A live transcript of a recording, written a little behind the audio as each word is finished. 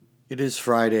It is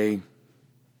Friday,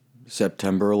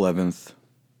 September 11th,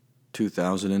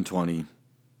 2020.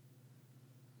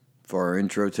 For our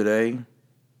intro today,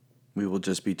 we will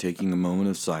just be taking a moment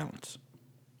of silence.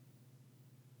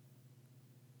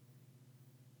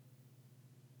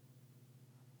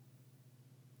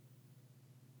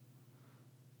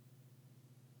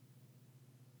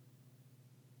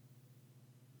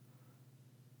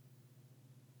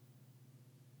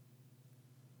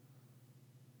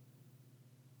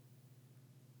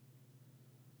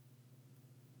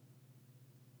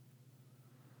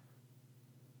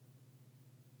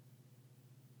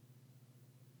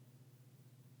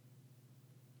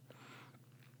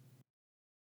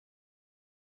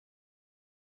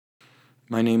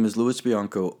 My name is Louis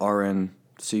Bianco, RN,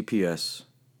 CPS,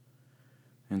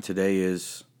 and today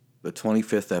is the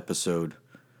 25th episode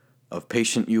of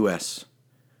Patient U.S.,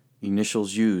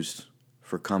 initials used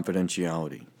for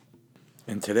confidentiality.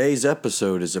 And today's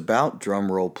episode is about,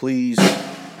 drumroll please,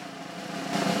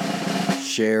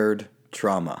 shared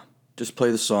trauma. Just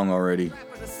play the song already.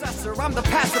 I'm the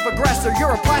passive aggressor,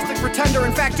 you're a plastic pretender,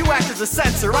 in fact you act as a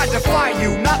censor. I defy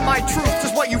you, not my truth,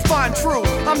 just what you find true.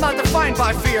 I'm not defined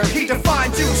by fear, he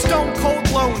defines you. Stone cold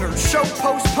loner, show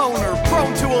postponer,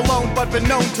 prone to alone but been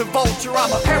known to vulture.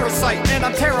 I'm a parasite and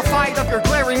I'm terrified of your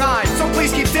glaring eyes, so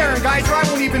please keep daring guys or I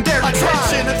won't even dare to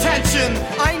try. Attention,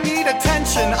 I need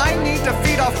attention, I need to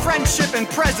feed off friendship and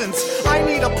presence. I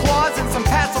need applause and some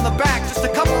pats on the back, just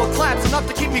a couple of claps enough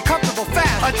to keep me comfortable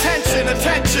fast. Attention,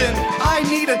 I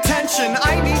need attention,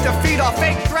 I need to feed off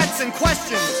fake threats and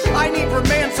questions. I need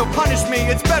remand, so punish me,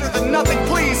 it's better than nothing,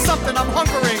 please. Something I'm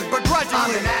hungering, begrudgingly.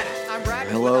 I'm an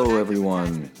addict. Hello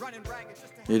everyone,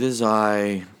 it is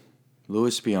I,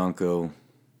 Louis Bianco,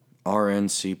 RN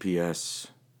CPS,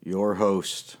 your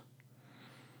host.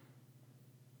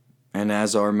 And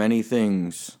as are many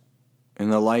things in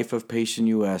the life of Patient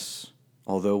U.S.,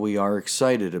 although we are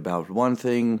excited about one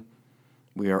thing,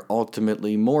 we are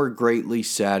ultimately more greatly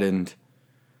saddened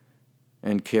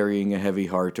and carrying a heavy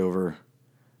heart over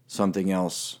something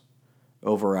else,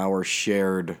 over our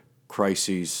shared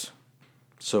crises.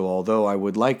 So although I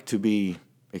would like to be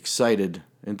excited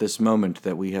in this moment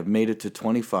that we have made it to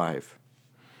 25,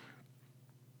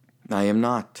 I am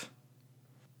not.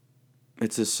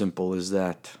 It's as simple as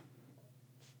that.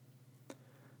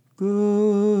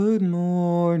 Good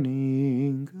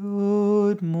morning,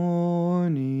 good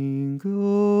morning,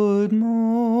 good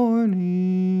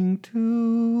morning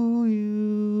to you.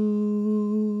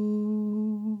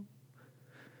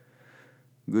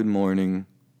 Good morning,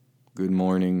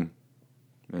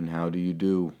 and how do you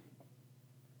do?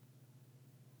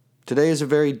 Today is a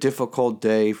very difficult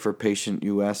day for Patient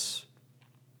U.S.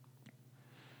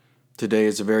 Today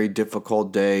is a very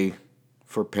difficult day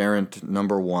for parent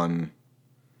number 1.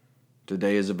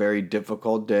 Today is a very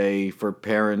difficult day for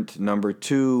parent number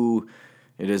 2.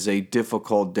 It is a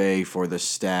difficult day for the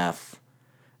staff.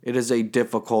 It is a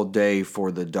difficult day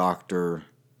for the doctor.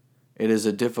 It is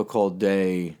a difficult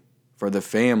day for the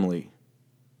family.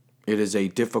 It is a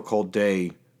difficult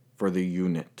day for the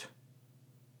unit.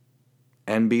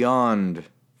 And beyond,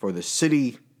 for the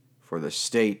city, for the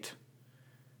state,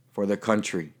 for the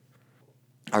country.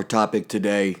 Our topic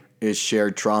today is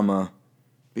shared trauma,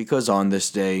 because on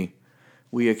this day,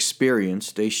 we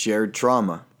experienced a shared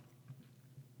trauma.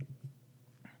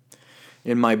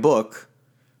 In my book,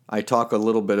 I talk a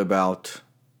little bit about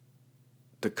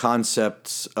the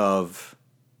concepts of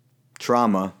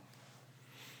trauma,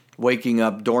 waking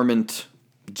up dormant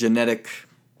genetic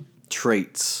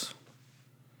traits,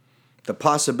 the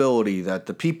possibility that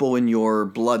the people in your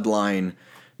bloodline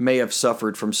may have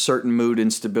suffered from certain mood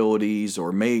instabilities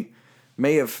or may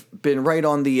have been right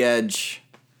on the edge.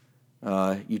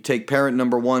 You take parent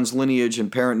number 1's lineage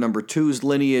and parent number 2's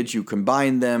lineage, you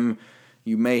combine them,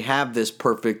 you may have this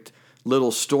perfect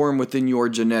little storm within your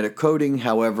genetic coding.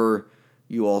 However,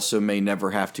 you also may never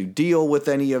have to deal with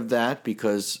any of that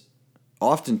because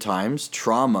oftentimes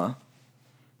trauma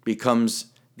becomes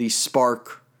the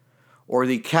spark or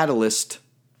the catalyst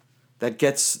that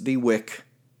gets the wick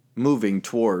moving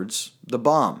towards the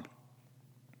bomb.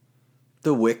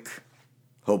 The wick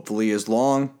hopefully is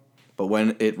long, but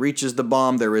when it reaches the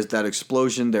bomb, there is that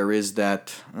explosion. There is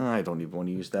that. I don't even want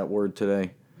to use that word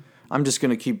today. I'm just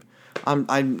going to keep.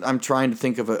 I'm trying to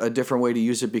think of a different way to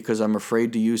use it because I'm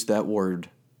afraid to use that word.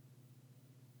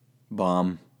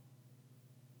 Bomb.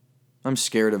 I'm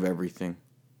scared of everything.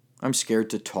 I'm scared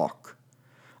to talk.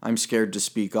 I'm scared to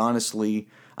speak honestly.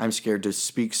 I'm scared to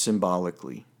speak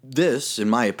symbolically. This, in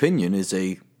my opinion, is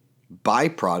a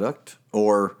byproduct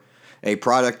or a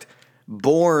product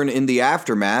born in the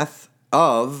aftermath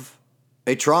of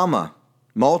a trauma.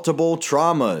 multiple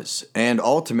traumas, and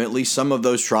ultimately some of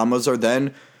those traumas are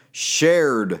then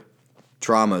shared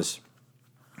traumas.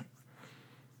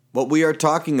 What we are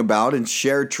talking about in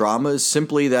shared trauma is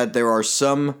simply that there are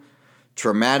some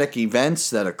traumatic events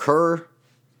that occur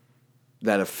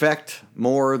that affect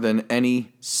more than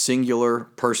any singular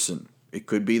person. It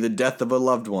could be the death of a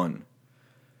loved one.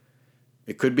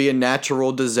 It could be a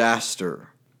natural disaster.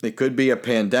 It could be a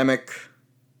pandemic.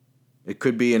 It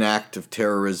could be an act of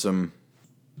terrorism.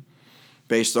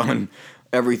 Based on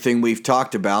everything we've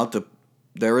talked about,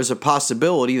 there is a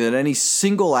possibility that any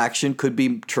single action could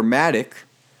be traumatic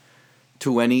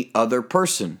to any other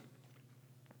person.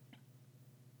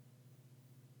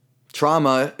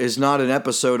 Trauma is not an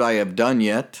episode I have done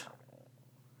yet.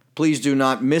 Please do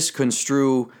not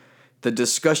misconstrue the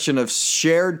discussion of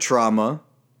shared trauma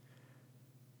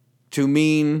to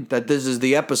mean that this is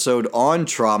the episode on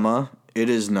trauma. It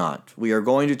is not. We are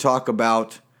going to talk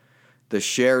about the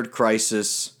shared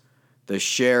crisis, the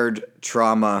shared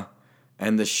trauma,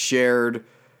 and the shared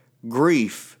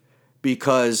grief,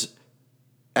 because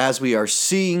as we are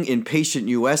seeing in Patient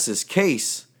U.S.'s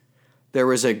case,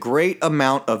 there is a great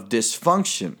amount of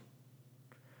dysfunction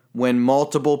when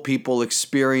multiple people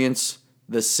experience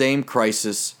the same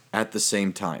crisis at the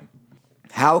same time.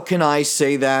 How can I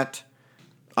say that?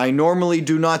 I normally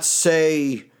do not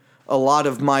say a lot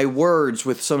of my words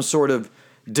with some sort of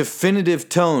definitive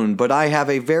tone, but I have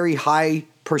a very high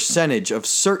percentage of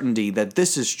certainty that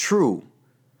this is true.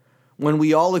 When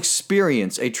we all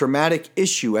experience a traumatic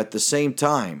issue at the same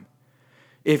time,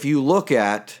 if you look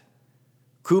at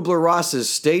Kubler-Ross's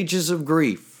stages of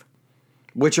grief,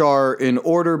 which are in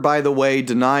order, by the way,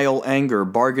 denial, anger,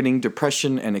 bargaining,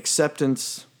 depression, and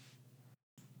acceptance,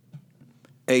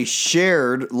 a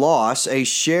shared loss, a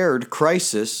shared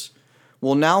crisis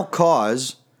will now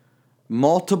cause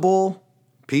multiple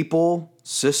people,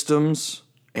 systems,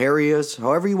 areas,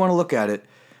 however you want to look at it,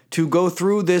 to go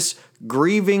through this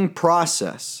grieving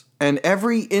process. And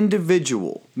every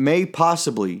individual may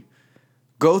possibly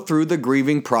go through the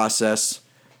grieving process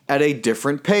at a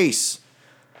different pace,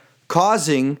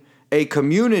 causing a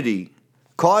community,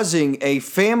 causing a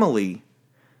family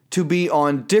to be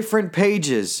on different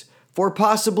pages for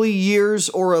possibly years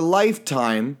or a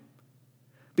lifetime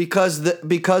because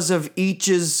of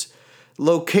each's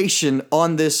location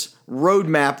on this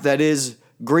roadmap that is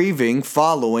grieving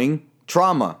following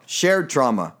trauma, shared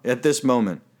trauma at this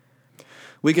moment.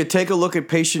 We could take a look at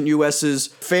Patient U.S.'s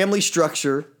family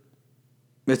structure.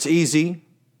 It's easy,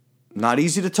 not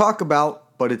easy to talk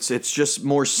about, but it's just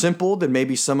more simple than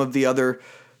maybe some of the other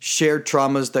shared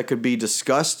traumas that could be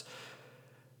discussed.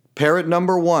 Parent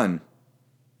number 1,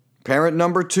 parent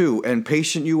number 2, and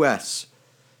Patient U.S.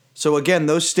 So again,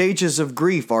 those stages of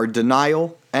grief are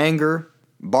denial, anger,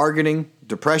 bargaining,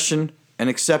 depression, and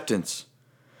acceptance.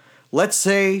 Let's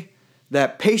say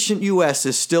that Patient U.S.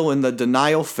 is still in the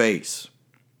denial phase,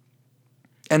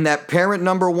 and that parent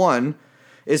number 1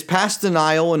 is past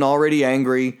denial and already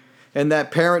angry, and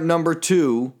that parent number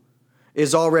 2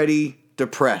 is already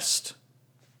depressed.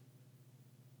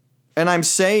 And I'm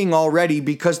saying already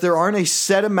because there aren't a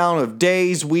set amount of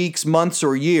days, weeks, months,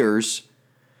 or years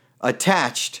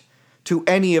attached to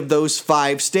any of those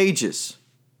 5 stages.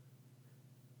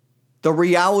 The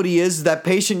reality is that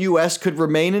Patient U.S. could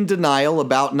remain in denial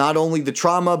about not only the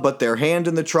trauma, but their hand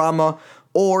in the trauma,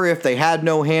 or if they had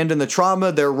no hand in the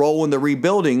trauma, their role in the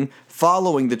rebuilding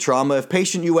following the trauma. If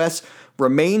Patient U.S.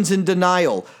 remains in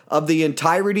denial of the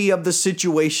entirety of the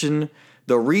situation,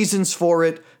 the reasons for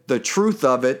it, the truth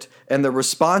of it, and the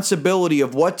responsibility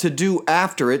of what to do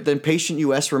after it, then Patient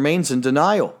U.S. remains in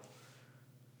denial.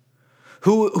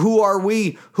 Who are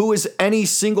we? Who is any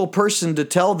single person to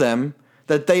tell them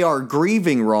that they are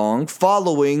grieving wrong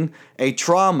following a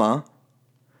trauma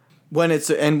when it's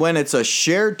a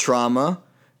shared trauma?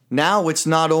 Now it's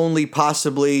not only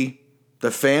possibly the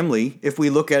family. If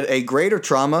we look at a greater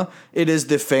trauma, it is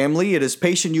the family, it is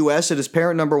Patient U.S., it is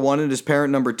parent number 1, it is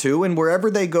parent number 2, and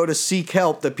wherever they go to seek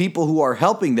help, the people who are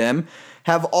helping them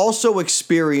have also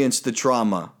experienced the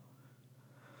trauma.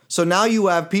 So now you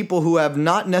have people who have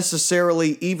not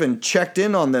necessarily even checked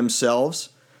in on themselves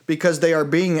because they are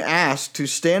being asked to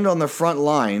stand on the front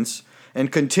lines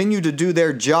and continue to do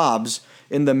their jobs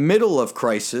in the middle of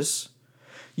crisis.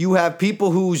 You have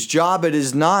people whose job it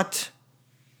is not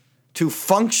to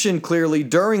function clearly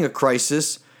during a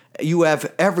crisis. You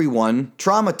have everyone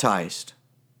traumatized.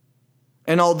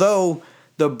 And although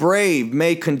the brave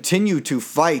may continue to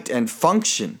fight and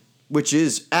function, which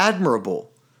is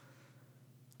admirable,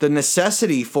 the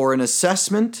necessity for an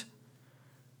assessment,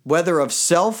 whether of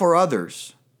self or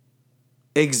others,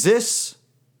 exists.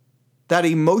 That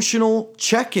emotional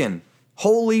check-in,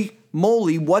 Holy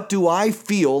moly, what do I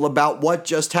feel about what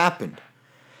just happened?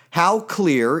 How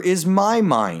clear is my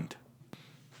mind?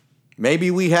 Maybe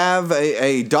we have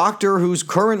a doctor who's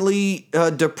currently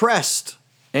depressed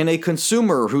and a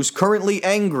consumer who's currently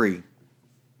angry.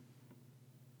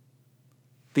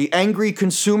 The angry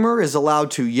consumer is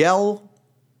allowed to yell.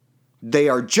 They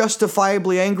are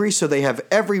justifiably angry, so they have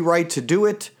every right to do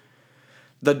it.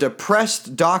 The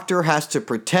depressed doctor has to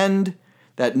pretend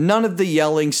that none of the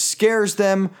yelling scares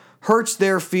them, hurts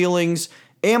their feelings,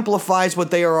 amplifies what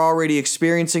they are already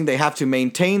experiencing. They have to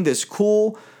maintain this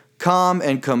cool, calm,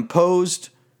 and composed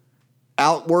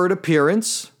outward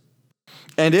appearance.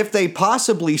 And if they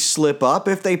possibly slip up,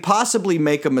 if they possibly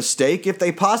make a mistake, if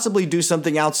they possibly do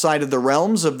something outside of the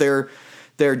realms of their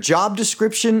job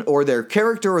description or their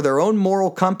character or their own moral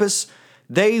compass,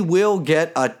 they will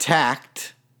get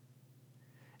attacked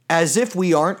as if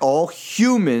we aren't all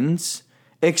humans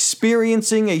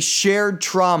experiencing a shared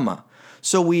trauma.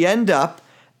 So we end up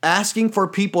asking for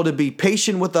people to be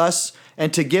patient with us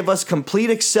and to give us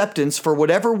complete acceptance for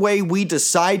whatever way we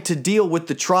decide to deal with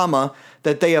the trauma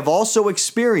that they have also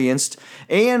experienced,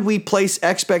 and we place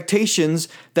expectations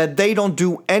that they don't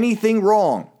do anything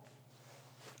wrong.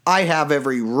 I have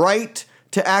every right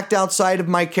to act outside of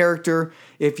my character.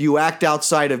 If you act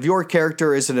outside of your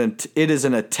character, it is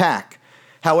an attack.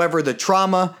 However, the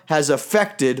trauma has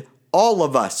affected all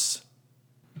of us.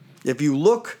 If you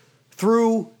look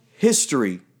through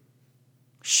history,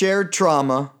 shared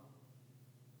trauma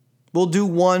will do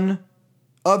one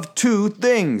of two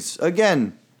things.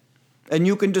 Again, and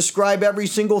you can describe every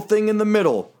single thing in the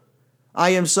middle.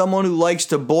 I am someone who likes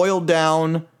to boil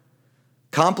down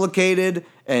complicated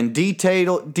and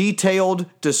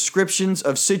detailed descriptions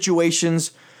of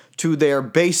situations to their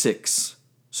basics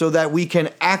so that we can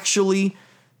actually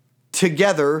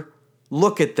together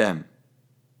look at them.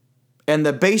 And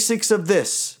the basics of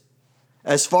this,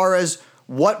 as far as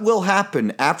what will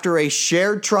happen after a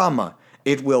shared trauma,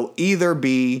 it will either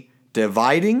be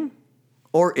dividing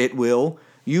or it will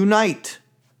unite.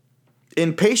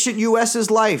 In Patient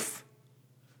U.S.'s life,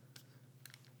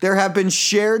 there have been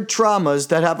shared traumas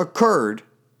that have occurred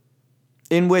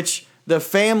in which the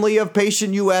family of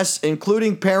Patient U.S.,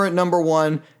 including parent number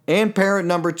 1 and parent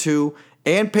number 2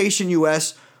 and Patient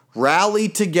U.S.,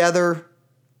 rallied together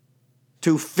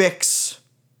to fix.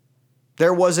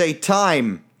 There was a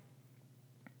time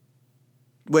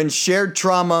when shared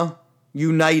trauma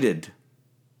united.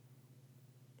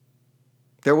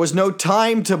 There was no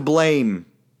time to blame.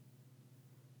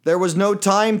 There was no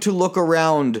time to look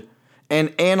around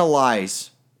and analyze.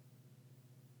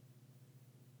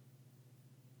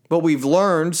 What we've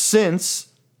learned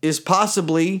since is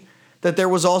possibly that there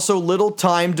was also little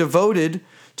time devoted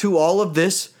to all of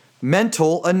this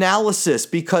mental analysis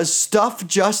because stuff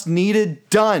just needed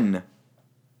done.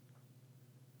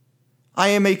 I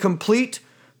am a complete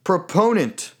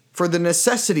proponent for the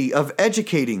necessity of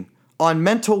educating on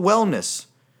mental wellness.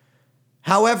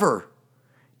 However,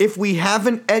 if we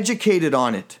haven't educated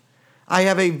on it, I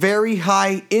have a very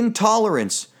high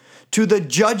intolerance to the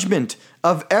judgment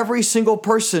of every single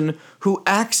person who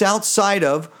acts outside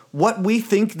of what we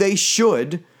think they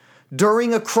should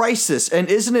during a crisis. And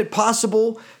isn't it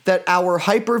possible that our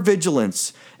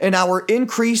hypervigilance and our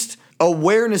increased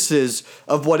awarenesses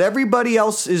of what everybody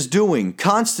else is doing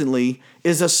constantly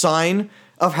is a sign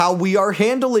of how we are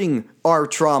handling our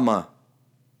trauma?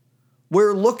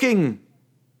 We're looking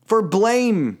for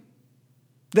blame.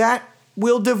 That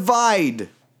will divide.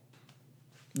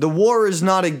 The war is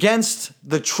not against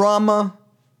the trauma.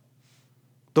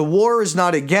 The war is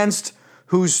not against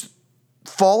whose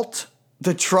fault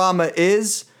the trauma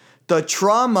is. The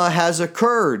trauma has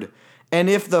occurred. And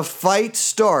if the fight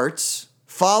starts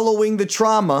following the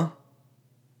trauma,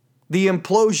 the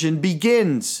implosion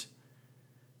begins.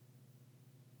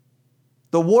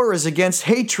 The war is against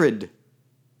hatred.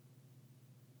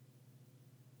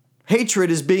 Hatred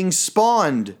is being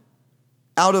spawned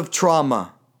out of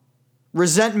trauma.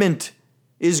 Resentment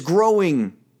is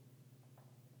growing.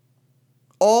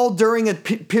 All during a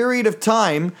period of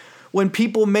time when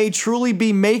people may truly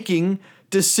be making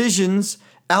decisions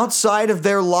outside of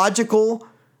their logical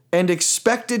and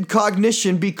expected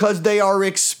cognition because they are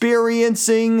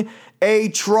experiencing a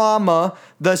trauma,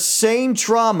 the same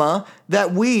trauma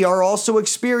that we are also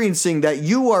experiencing, that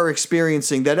you are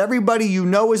experiencing, that everybody you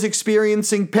know is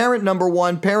experiencing, parent number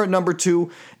 1, parent number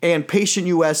 2, and Patient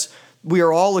U.S., we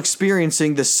are all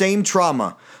experiencing the same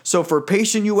trauma. So for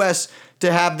Patient U.S.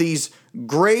 to have these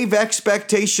grave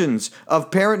expectations of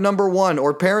parent number 1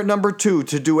 or parent number 2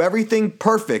 to do everything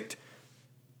perfect,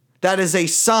 that is a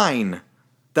sign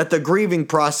that the grieving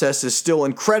process is still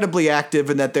incredibly active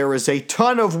and that there is a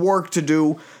ton of work to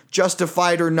do,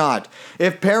 justified or not.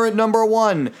 If parent number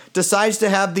one decides to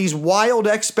have these wild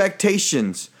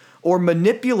expectations or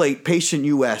manipulate Patient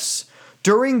U.S.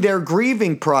 during their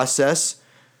grieving process,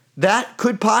 that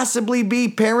could possibly be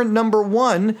parent number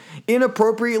one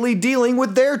inappropriately dealing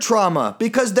with their trauma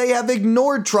because they have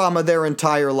ignored trauma their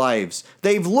entire lives.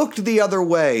 They've looked the other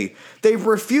way. They've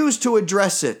refused to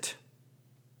address it.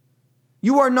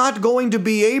 You are not going to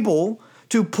be able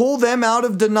to pull them out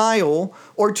of denial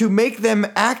or to make them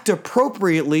act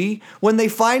appropriately when they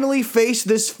finally face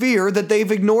this fear that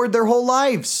they've ignored their whole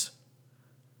lives.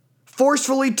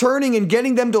 Forcefully turning and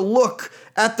getting them to look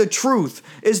at the truth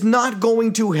is not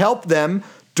going to help them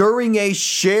during a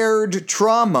shared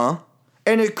trauma,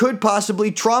 and it could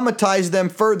possibly traumatize them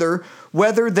further,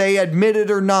 whether they admit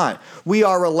it or not. We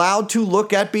are allowed to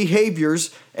look at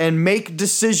behaviors and make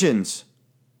decisions.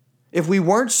 If we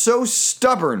weren't so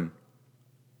stubborn,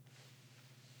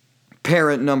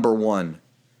 parent number one.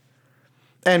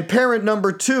 And parent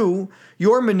number two,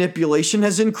 your manipulation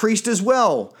has increased as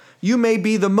well. You may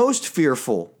be the most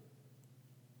fearful.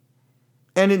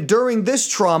 And during this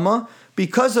trauma,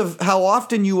 because of how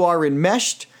often you are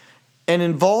enmeshed and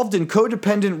involved in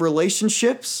codependent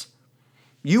relationships,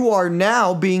 you are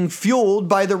now being fueled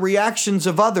by the reactions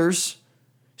of others,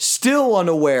 still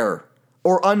unaware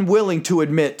or unwilling to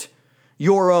admit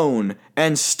your own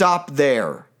and stop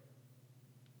there.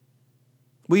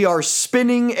 We are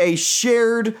spinning a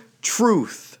shared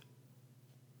truth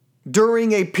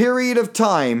during a period of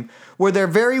time where there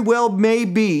very well may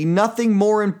be nothing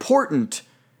more important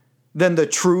than the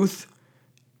truth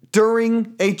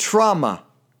during a trauma.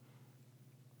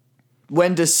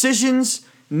 When decisions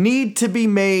need to be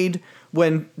made,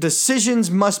 when decisions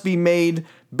must be made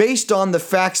based on the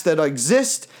facts that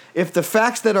exist, if the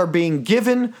facts that are being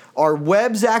given are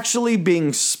webs actually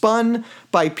being spun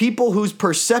by people whose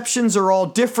perceptions are all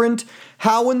different,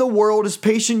 how in the world is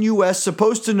Patient U.S.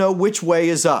 supposed to know which way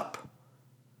is up?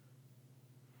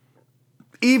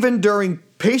 Even during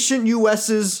Patient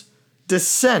U.S.'s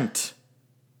descent,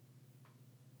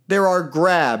 there are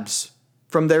grabs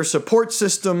from their support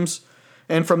systems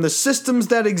and from the systems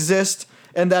that exist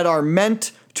and that are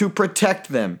meant to protect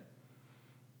them.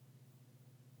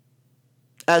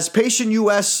 As Patient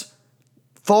U.S.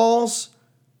 falls,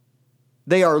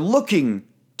 they are looking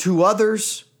to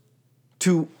others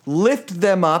to lift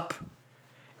them up,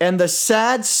 and the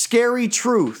sad, scary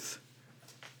truth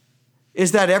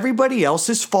is that everybody else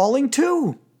is falling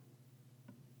too.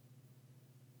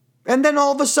 And then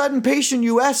all of a sudden, Patient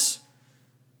U.S.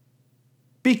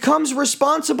 becomes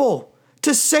responsible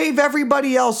to save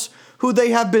everybody else who they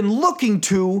have been looking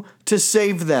to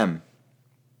save them.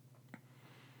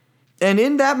 And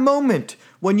in that moment,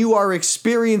 when you are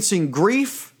experiencing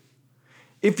grief,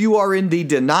 if you are in the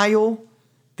denial,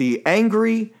 the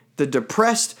angry, the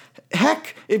depressed,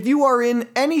 heck, if you are in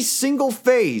any single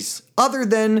phase other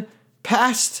than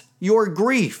past your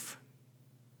grief,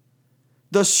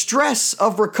 the stress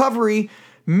of recovery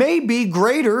may be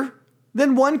greater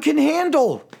than one can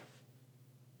handle.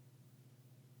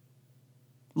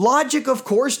 Logic, of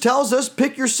course, tells us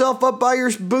pick yourself up by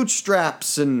your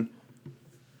bootstraps and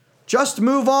just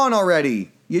move on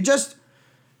already.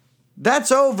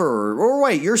 That's over. Or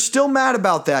wait, you're still mad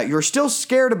about that. You're still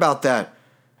scared about that.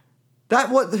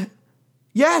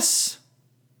 Yes.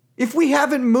 If we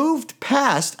haven't moved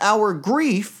past our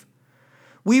grief,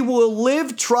 we will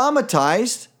live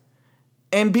traumatized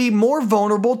and be more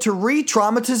vulnerable to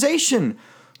re-traumatization.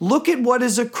 Look at what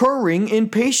is occurring in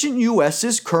Patient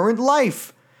U.S.'s current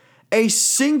life. A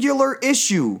singular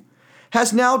issue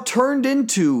has now turned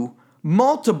into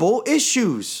multiple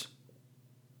issues.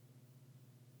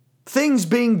 Things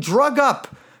being drug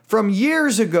up from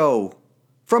years ago,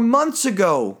 from months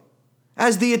ago,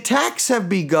 as the attacks have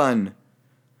begun.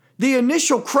 The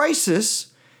initial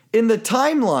crisis in the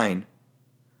timeline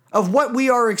of what we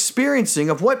are experiencing,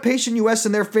 of what Patient U.S.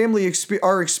 and their family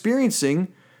are experiencing,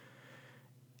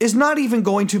 is not even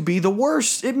going to be the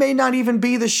worst. It may not even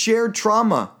be the shared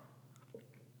trauma.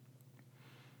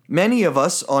 Many of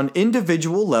us on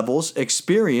individual levels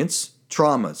experience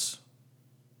traumas.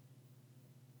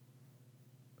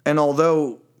 And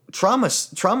although trauma's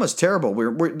terrible,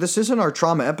 this isn't our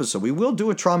trauma episode. We will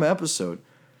do a trauma episode.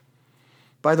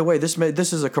 By the way, this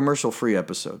is a commercial-free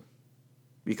episode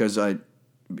because I'm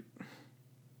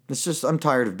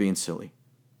tired of being silly.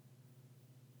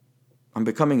 I'm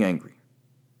becoming angry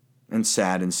and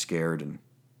sad and scared and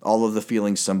all of the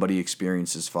feelings somebody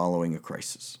experiences following a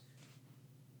crisis.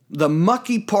 The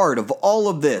mucky part of all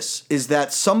of this is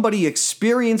that somebody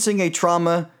experiencing a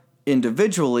trauma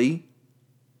individually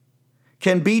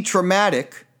can be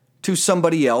traumatic to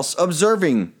somebody else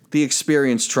observing the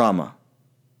experienced trauma.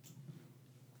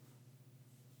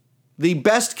 The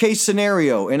best case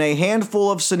scenario in a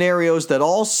handful of scenarios that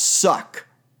all suck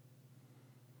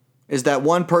is that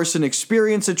one person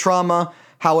experienced a trauma,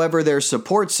 however, their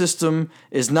support system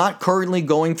is not currently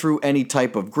going through any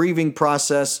type of grieving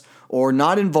process or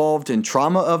not involved in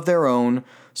trauma of their own,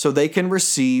 so they can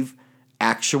receive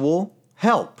actual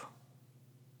help.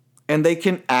 And they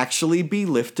can actually be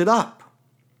lifted up.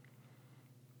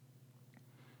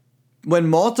 When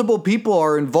multiple people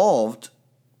are involved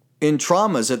in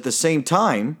traumas at the same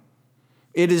time,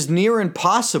 it is near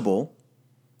impossible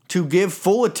to give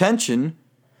full attention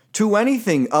to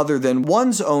anything other than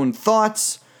one's own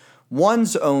thoughts,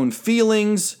 one's own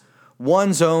feelings,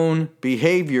 one's own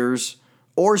behaviors,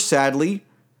 or sadly,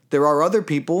 there are other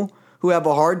people who have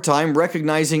a hard time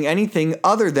recognizing anything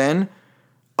other than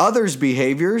others'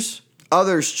 behaviors,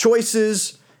 others'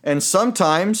 choices, and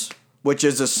sometimes, which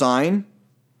is a sign,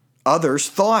 others'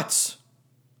 thoughts.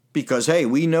 Because, hey,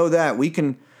 we know that. We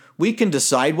can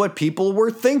decide what people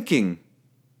were thinking.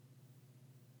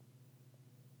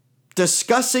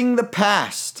 Discussing the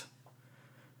past.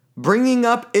 Bringing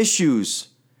up issues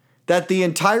that the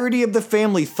entirety of the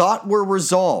family thought were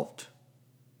resolved.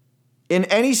 In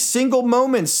any single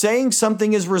moment, saying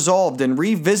something is resolved and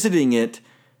revisiting it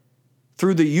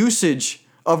through the usage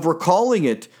of recalling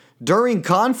it during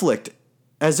conflict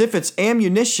as if it's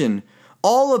ammunition,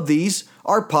 all of these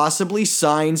are possibly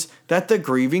signs that the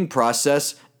grieving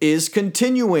process is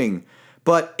continuing.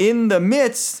 But in the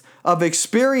midst of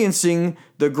experiencing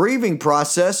the grieving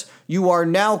process, you are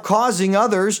now causing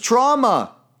others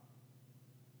trauma.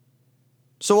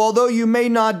 So although you may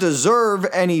not deserve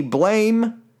any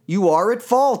blame, you are at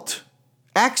fault.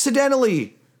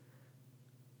 Accidentally.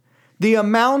 The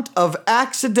amount of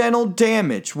accidental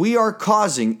damage we are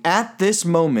causing at this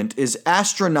moment is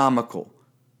astronomical.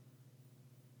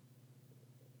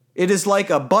 It is like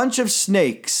a bunch of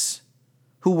snakes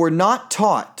who were not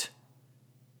taught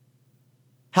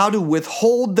how to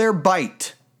withhold their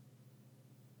bite.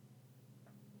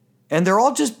 And they're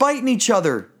all just biting each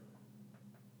other.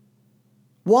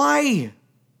 Why?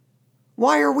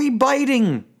 Why are we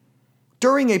biting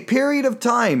during a period of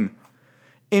time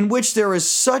in which there is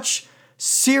such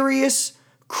serious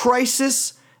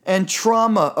crisis and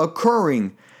trauma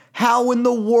occurring? How in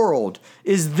the world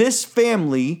is this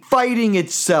family fighting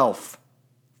itself,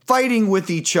 fighting with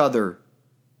each other?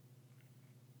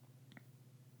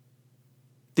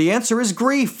 The answer is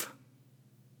grief.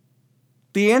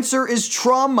 The answer is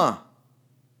trauma.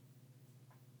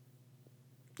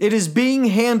 It is being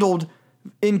handled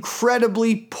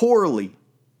incredibly poorly.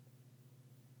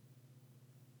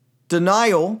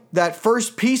 Denial, that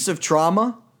first piece of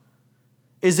trauma,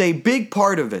 is a big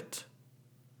part of it.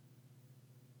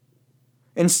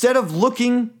 Instead of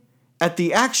looking at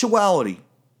the actuality,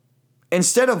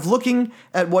 instead of looking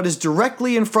at what is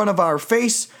directly in front of our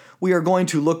face, we are going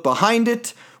to look behind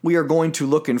it. We are going to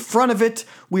look in front of it.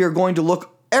 We are going to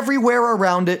look everywhere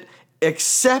around it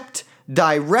except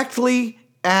directly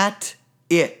at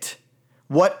it.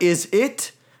 What is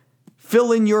it?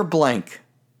 Fill in your blank.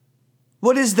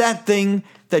 What is that thing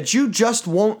that you just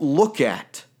won't look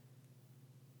at?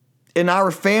 In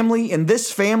our family, in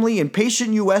this family, in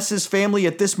Patient U.S.'s family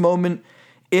at this moment,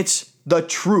 it's the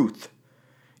truth.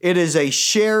 It is a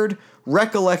shared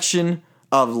recollection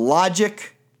of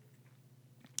logic,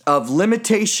 of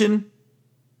limitation.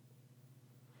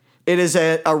 It is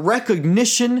a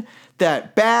recognition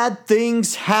that bad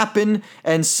things happen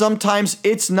and sometimes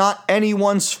it's not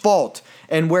anyone's fault.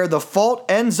 And where the fault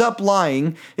ends up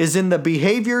lying is in the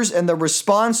behaviors and the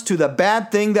response to the bad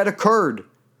thing that occurred.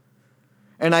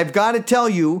 And I've got to tell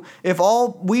you, if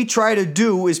all we try to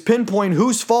do is pinpoint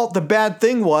whose fault the bad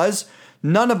thing was,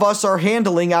 none of us are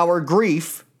handling our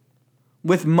grief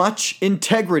with much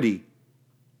integrity.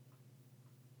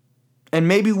 And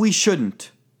maybe we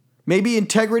shouldn't. Maybe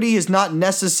integrity is not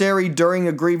necessary during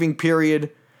a grieving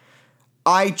period.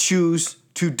 I choose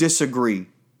to disagree.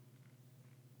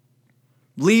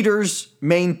 Leaders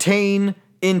maintain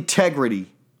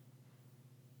integrity.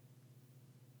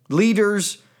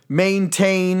 Leaders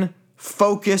maintain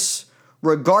focus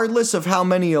regardless of how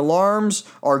many alarms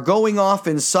are going off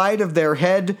inside of their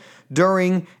head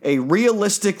during a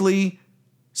realistically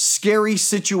scary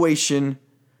situation.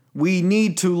 We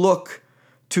need to look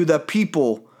to the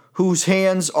people whose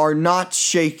hands are not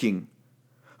shaking,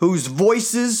 whose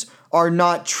voices are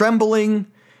not trembling,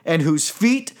 and whose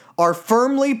feet are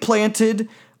firmly planted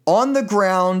on the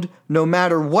ground no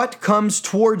matter what comes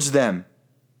towards them.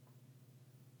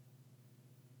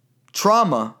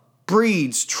 Trauma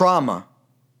breeds trauma.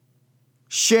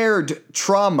 Shared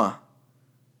trauma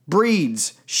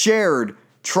breeds shared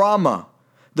trauma.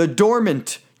 The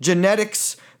dormant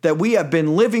genetics that we have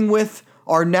been living with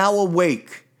are now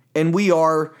awake, and we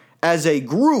are, as a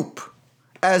group,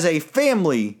 as a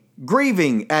family,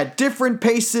 grieving at different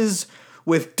paces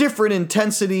with different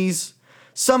intensities.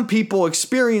 Some people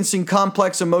experiencing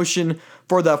complex emotion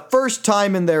for the first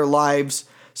time in their lives.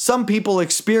 Some people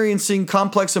experiencing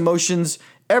complex emotions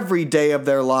every day of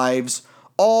their lives,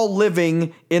 all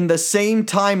living in the same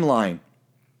timeline.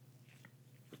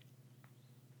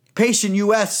 Patient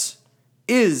U.S.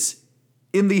 is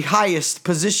in the highest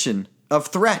position of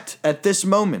threat at this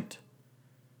moment.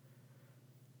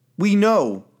 We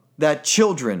know that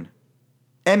children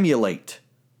emulate.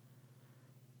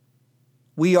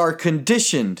 We are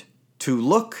conditioned to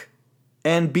look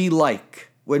and be like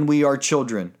when we are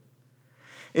children.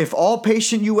 If all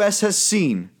Patient U.S. has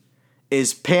seen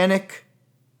is panic,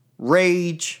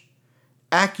 rage,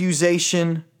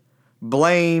 accusation,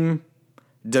 blame,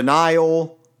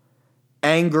 denial,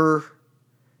 anger,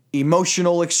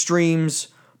 emotional extremes,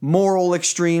 moral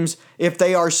extremes, if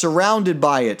they are surrounded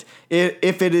by it,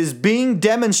 if it is being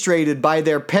demonstrated by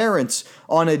their parents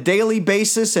on a daily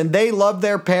basis and they love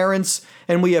their parents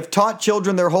and we have taught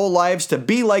children their whole lives to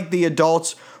be like the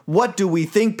adults, what do we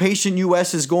think Patient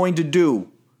U.S. is going to do?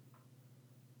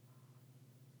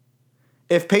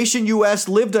 If Patient U.S.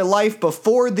 lived a life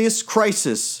before this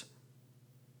crisis,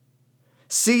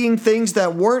 seeing things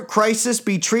that weren't crisis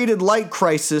be treated like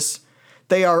crisis,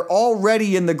 they are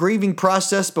already in the grieving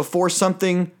process before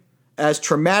something as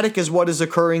traumatic as what is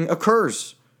occurring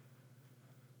occurs.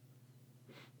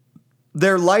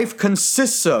 Their life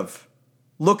consists of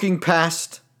looking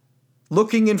past,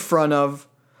 looking in front of,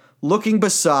 looking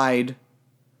beside,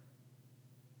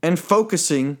 and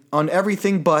focusing on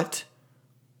everything but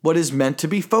what is meant to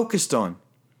be focused on.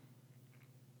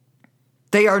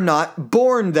 They are not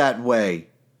born that way.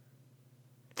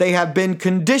 They have been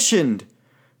conditioned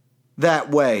that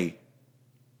way.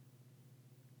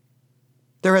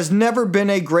 There has never been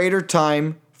a greater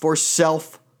time for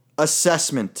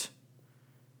self-assessment,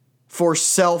 for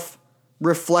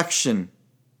self-reflection.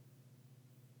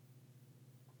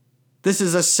 This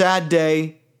is a sad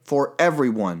day for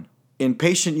everyone in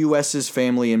Patient U.S.'s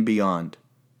family and beyond.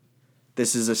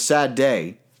 This is a sad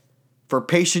day for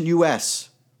Patient U.S.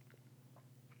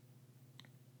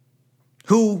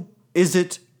 Who is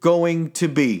it going to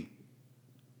be?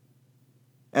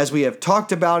 As we have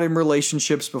talked about in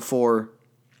relationships before,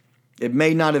 it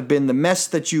may not have been the mess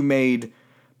that you made,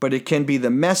 but it can be the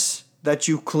mess that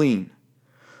you clean.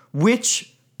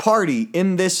 Which party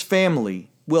in this family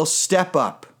will step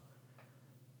up?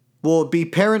 Will it be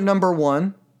parent number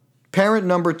one, parent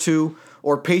number two,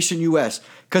 or Patient U.S.?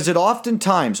 Because it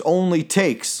oftentimes only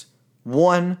takes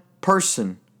one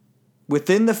person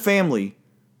within the family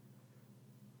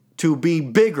to be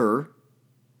bigger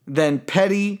than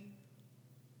petty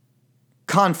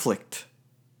conflict,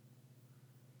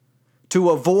 to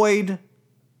avoid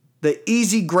the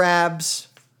easy grabs,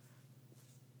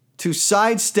 to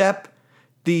sidestep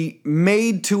the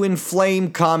made to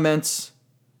inflame comments,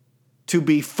 to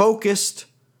be focused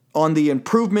on the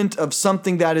improvement of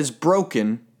something that is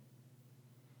broken,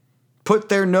 put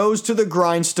their nose to the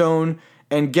grindstone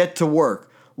and get to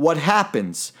work. What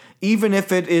happens, even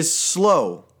if it is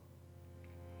slow,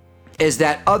 is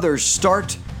that others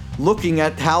start looking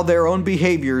at how their own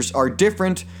behaviors are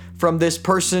different from this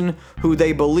person who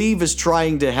they believe is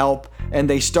trying to help, and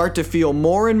they start to feel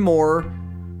more and more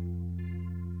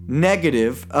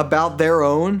negative about their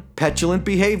own petulant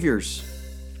behaviors.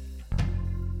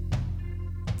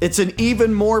 It's an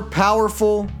even more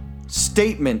powerful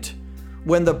statement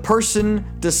when the person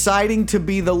deciding to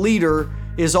be the leader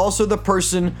is also the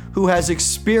person who has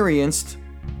experienced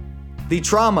the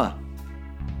trauma.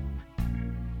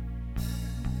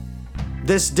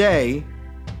 This day,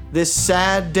 this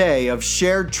sad day of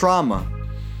shared trauma,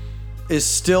 is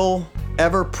still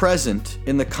ever present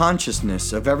in the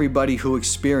consciousness of everybody who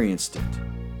experienced it.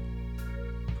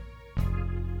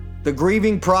 The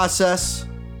grieving process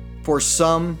for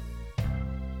some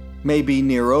may be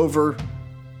near over.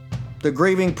 The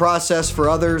grieving process for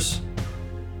others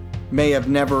may have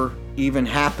never even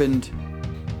happened.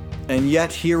 And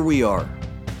yet here we are,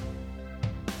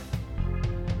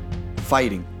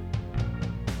 fighting,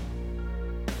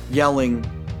 yelling,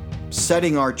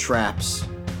 setting our traps.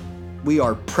 We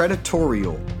are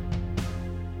predatorial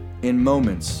in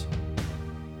moments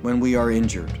when we are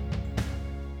injured.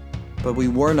 But we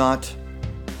were not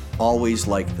always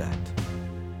like that.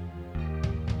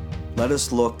 Let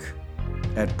us look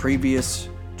at previous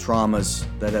traumas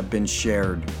that have been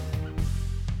shared.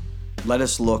 Let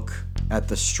us look at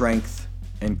the strength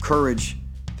and courage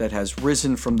that has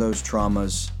risen from those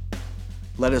traumas.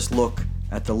 Let us look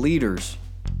at the leaders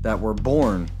that were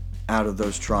born out of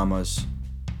those traumas.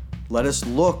 Let us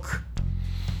look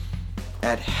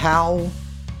at how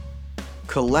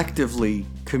collectively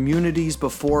communities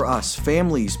before us,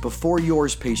 families before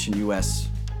yours, Patient U.S.,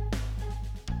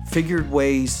 figured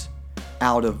ways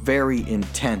out of very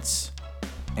intense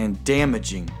and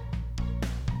damaging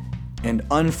and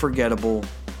unforgettable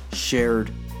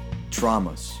shared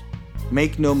traumas.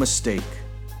 Make no mistake,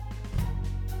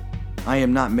 I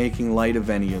am not making light of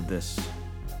any of this.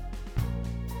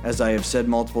 As I have said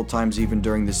multiple times even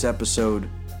during this episode,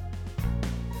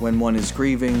 when one is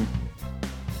grieving,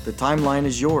 the timeline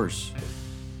is yours.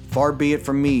 Far be it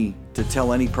from me to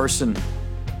tell any person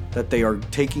that they are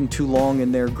taking too long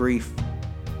in their grief.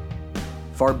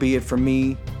 Far be it from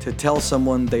me to tell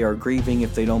someone they are grieving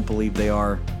if they don't believe they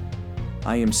are.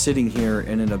 I am sitting here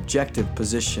in an objective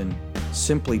position,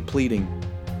 simply pleading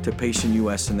to Patient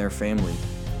U.S. and their family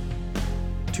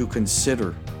to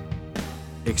consider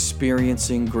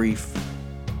experiencing grief,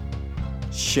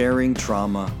 sharing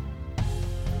trauma,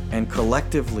 and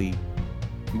collectively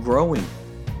growing.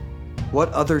 What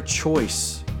other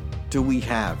choice do we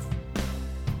have?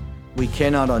 We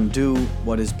cannot undo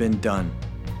what has been done.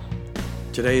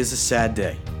 Today is a sad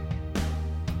day.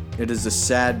 It is a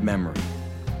sad memory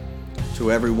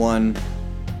to everyone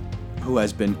who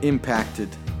has been impacted,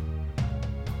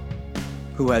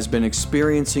 who has been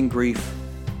experiencing grief,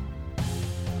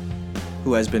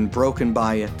 who has been broken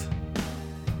by it,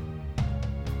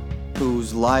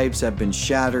 whose lives have been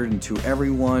shattered, and to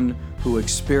everyone who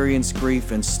experienced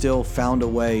grief and still found a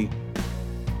way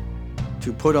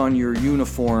to put on your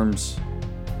uniforms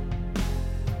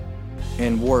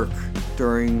and work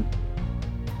during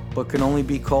what can only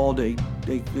be called a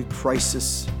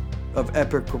crisis of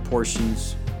epic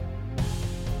proportions.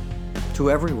 To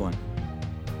everyone,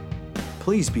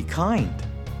 please be kind.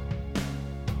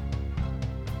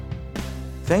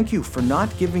 Thank you for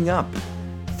not giving up.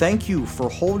 Thank you for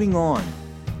holding on.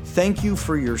 Thank you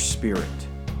for your spirit.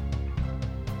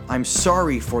 I'm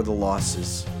sorry for the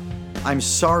losses. I'm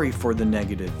sorry for the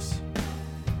negatives.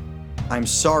 I'm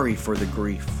sorry for the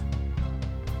grief.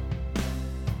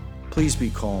 Please be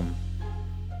calm.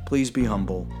 Please be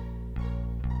humble.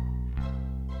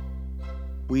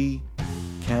 We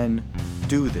can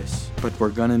do this, but we're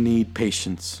gonna need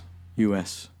patience,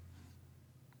 U.S.